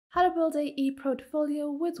How to build a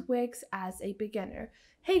e-portfolio with Wix as a beginner.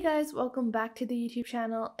 Hey guys, welcome back to the YouTube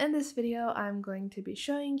channel. In this video, I'm going to be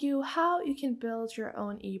showing you how you can build your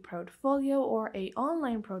own e-portfolio or a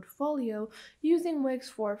online portfolio using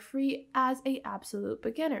Wix for free as a absolute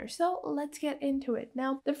beginner. So let's get into it.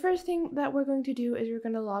 Now, the first thing that we're going to do is you're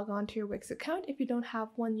going to log on to your Wix account. If you don't have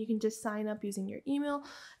one, you can just sign up using your email.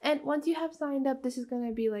 And once you have signed up, this is going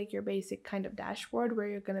to be like your basic kind of dashboard where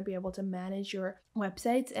you're going to be able to manage your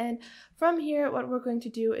websites. And from here, what we're going to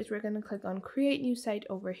do is we're going to click on create new site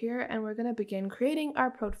over here, and we're going to begin creating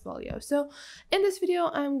our portfolio. So in this video,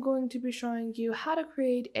 I'm going to be showing you how to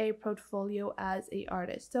create a portfolio as an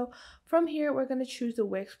artist. So from here, we're going to choose the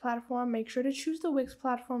Wix platform. Make sure to choose the Wix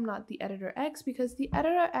platform, not the Editor X, because the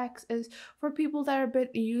Editor X is for people that are a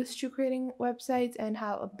bit used to creating websites and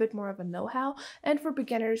have a bit more of a know-how, and for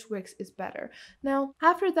beginners, Wix is better. Now,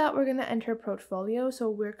 after that, we're going to enter portfolio. So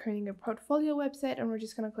we're creating a portfolio website, and we're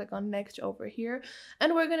just going to click on next over here,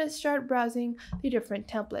 and we're going to start browsing the different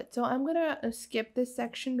templates. So I'm going to skip this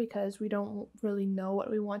section because we don't really know what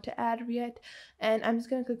we want to add yet, and I'm just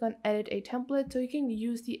going to click on edit a template. So you can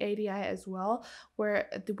use the ADI as well, where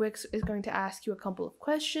the Wix is going to ask you a couple of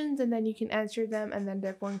questions and then you can answer them, and then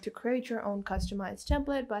they're going to create your own customized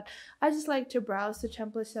template. But I just like to browse the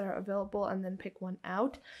templates that are available and then pick one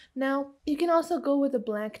out. Now you can also go with a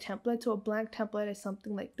blank template. So a blank template is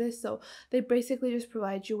something like this. So they basically just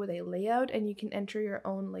provide you with a layout and you can enter your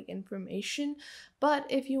own information. But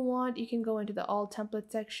if you want, you can go into the all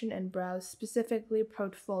template section and browse specifically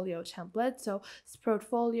portfolio templates. So it's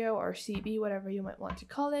portfolio or CB, whatever you might want to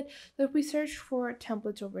call it. So if we search for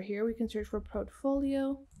templates over here, we can search for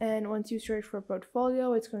portfolio, and once you search for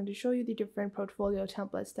portfolio, it's going to show you the different portfolio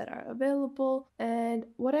templates that are available. And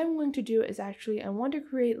what I'm going to do is actually I want to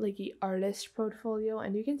create like an artist portfolio,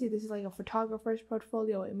 and you can see this is like a photographer's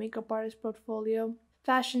portfolio, a makeup artist portfolio,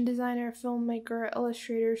 fashion designer, filmmaker,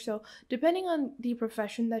 illustrator. So depending on the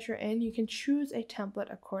profession that you're in, you can choose a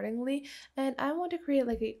template accordingly. And I want to create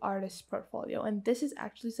like an artist portfolio, and this is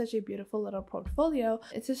actually such a beautiful little portfolio.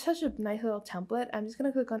 It's just such a nice little template. I'm just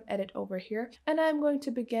going to click on edit over here, and I'm going to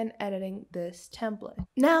begin editing this template.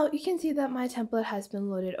 Now you can see that my template has been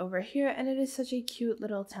loaded over here, and it is such a cute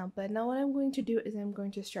little template. Now what I'm going to do is I'm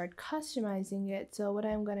going to start customizing it. So what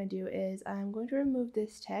I'm going to do is I'm going to remove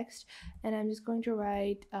this text, and I'm just going to write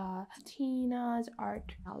Tina's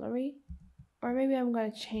art gallery. Or maybe I'm going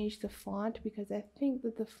to change the font because I think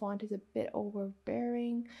that the font is a bit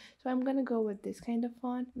overbearing. So I'm going to go with this kind of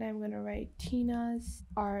font, and I'm going to write Tina's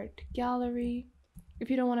art gallery. If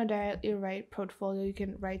you don't want to directly write portfolio, you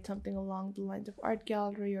can write something along the lines of art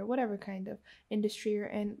gallery or whatever kind of industry you're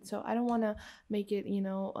in. So I don't want to make it,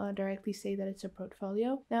 directly say that it's a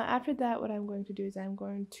portfolio. Now after that, what I'm going to do is I'm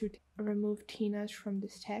going to remove Tina's from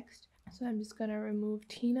this text. So I'm just going to remove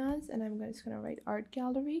Tina's, and I'm just going to write art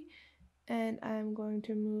gallery, and I'm going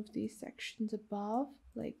to move these sections above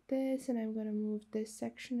like this, and I'm going to move this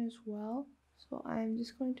section as well. So I'm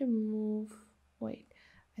just going to move,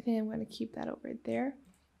 I think I'm going to keep that over there,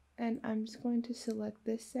 and I'm just going to select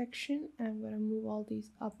this section, and I'm going to move all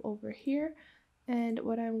these up over here. And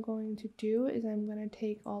what I'm going to do is I'm going to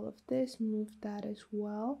take all of this, move that as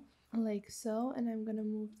well, like so, and I'm going to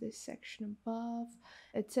move this section above.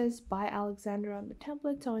 It says by Alexander on the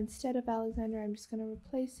template, so instead of Alexander, I'm just going to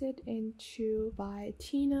replace it into by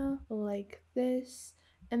Tina, like this.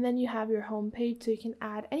 And then you have your home page, so you can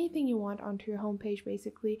add anything you want onto your home page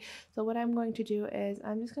basically. So what I'm going to do is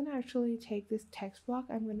I'm just going to actually take this text block,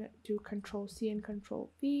 I'm going to do Control C and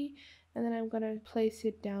Control V, and then I'm going to place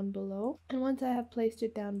it down below. And once I have placed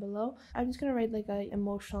it down below, I'm just going to write like an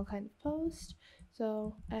emotional kind of post.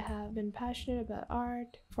 So I have been passionate about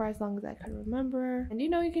art for as long as I can remember. And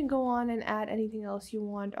you can go on and add anything else you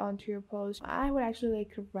want onto your post. I would actually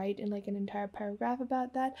like to write in like an entire paragraph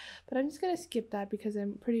about that, but I'm just going to skip that because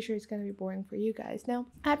I'm pretty sure it's going to be boring for you guys. Now,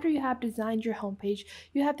 after you have designed your homepage,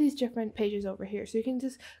 you have these different pages over here. So you can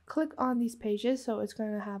just click on these pages. So it's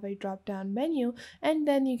going to have a drop down menu, and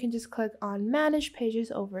then you can just click on manage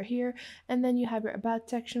pages over here. And then you have your about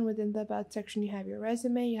section. Within the about section, you have your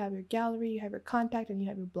resume, you have your gallery, you have your contact, and you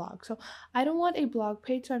have your blog. So I don't want a blog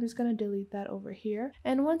page, so I'm just going to delete that over here.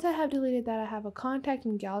 And once I have deleted that, I have a contact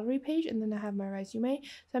and gallery page, and then I have my resume.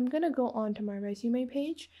 So I'm going to go on to my resume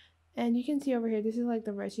page, and you can see over here, this is like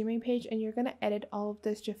the resume page, and you're going to edit all of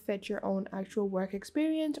this to fit your own actual work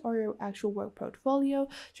experience or your actual work portfolio.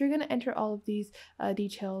 So you're going to enter all of these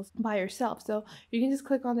details by yourself. So you can just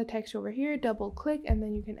click on the text over here, double click, and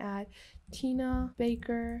then you can add Tina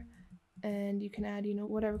Baker and you can add, you know,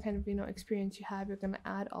 whatever kind of, you know, experience you have. You're going to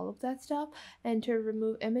add all of that stuff. And to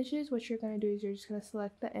remove images, what you're going to do is you're just going to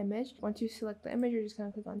select the image. Once you select the image, you're just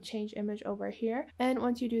going to click on change image over here. And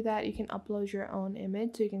once you do that, you can upload your own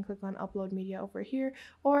image. So you can click on upload media over here,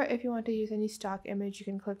 or if you want to use any stock image, you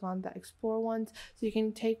can click on the explore ones. So you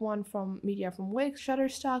can take one from media from Wix,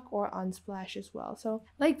 Shutterstock, or Unsplash as well. So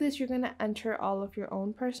like this, you're going to enter all of your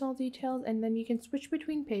own personal details, and then you can switch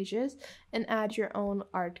between pages and add your own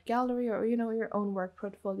art gallery, or, you know, your own work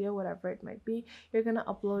portfolio, whatever it might be. You're going to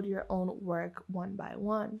upload your own work one by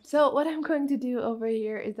one. So what I'm going to do over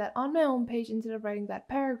here is that on my own page, instead of writing that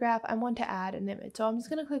paragraph, I want to add an image. So I'm just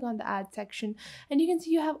going to click on the add section, and you can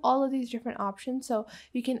see you have all of these different options. So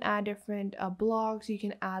you can add different blogs, you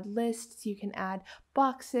can add lists, you can add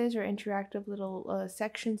boxes or interactive little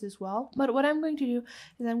sections as well. But what I'm going to do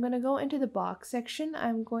is I'm going to go into the box section.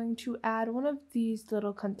 I'm going to add one of these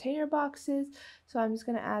little container boxes. So I'm just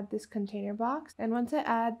going to add this container box, and once I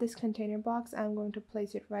add this container box, I'm going to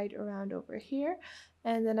place it right around over here,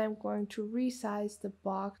 and then I'm going to resize the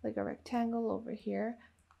box like a rectangle over here.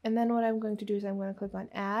 And then what I'm going to do is I'm going to click on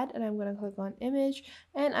add, and I'm going to click on image,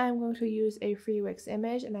 and I'm going to use a free Wix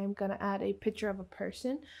image, and I'm going to add a picture of a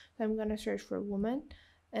person. So I'm going to search for woman,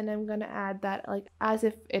 and I'm going to add that like as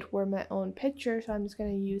if it were my own picture. So I'm just going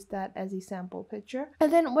to use that as a sample picture.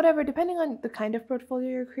 And then whatever, depending on the kind of portfolio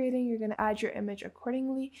you're creating, you're going to add your image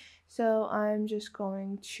accordingly. So I'm just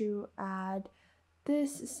going to add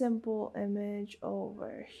this simple image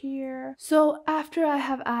over here. So after I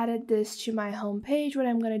have added this to my home page, what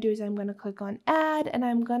I'm going to do is I'm going to click on add, and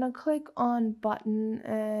I'm going to click on button,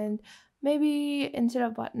 and maybe instead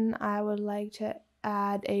of button I would like to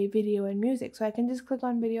add a video and music. So I can just click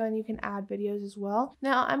on video, and you can add videos as well.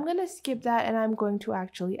 Now I'm going to skip that, and I'm going to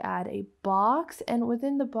actually add a box, and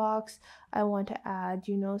within the box I want to add,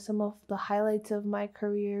 you know, some of the highlights of my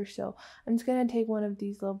career. So I'm just going to take one of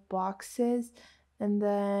these little boxes, and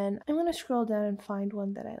then I'm going to scroll down and find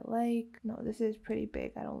one that I like. No, this is pretty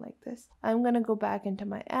big. I don't like this. I'm going to go back into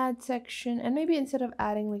my ad section, and maybe instead of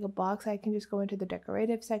adding like a box, I can just go into the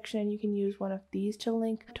decorative section, and you can use one of these to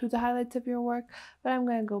link to the highlights of your work. But I'm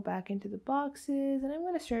going to go back into the boxes, and I'm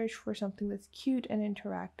going to search for something that's cute and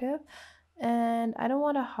interactive. And I don't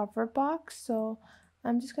want a hover box, so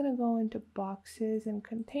I'm just going to go into boxes and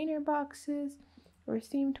container boxes or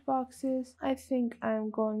themed boxes. I think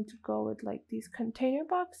I'm going to go with like these container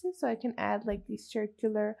boxes, so I can add like these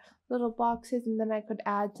circular little boxes, and then I could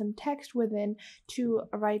add some text within to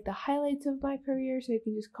write the highlights of my career. So you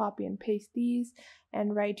can just copy and paste these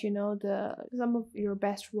and write, you know, some of your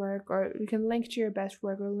best work, or you can link to your best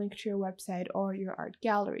work or link to your website or your art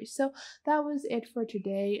gallery. So that was it for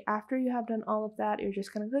today. After you have done all of that, you're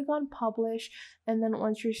just going to click on publish, and then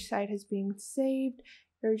once your site has been saved,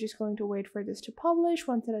 you're just going to wait for this to publish.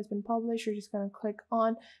 Once it has been published, you're just going to click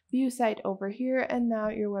on view site over here, and now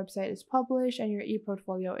your website is published and your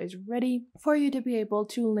ePortfolio is ready for you to be able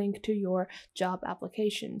to link to your job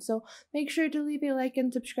application. So make sure to leave a like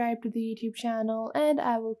and subscribe to the YouTube channel, and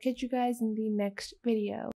I will catch you guys in the next video.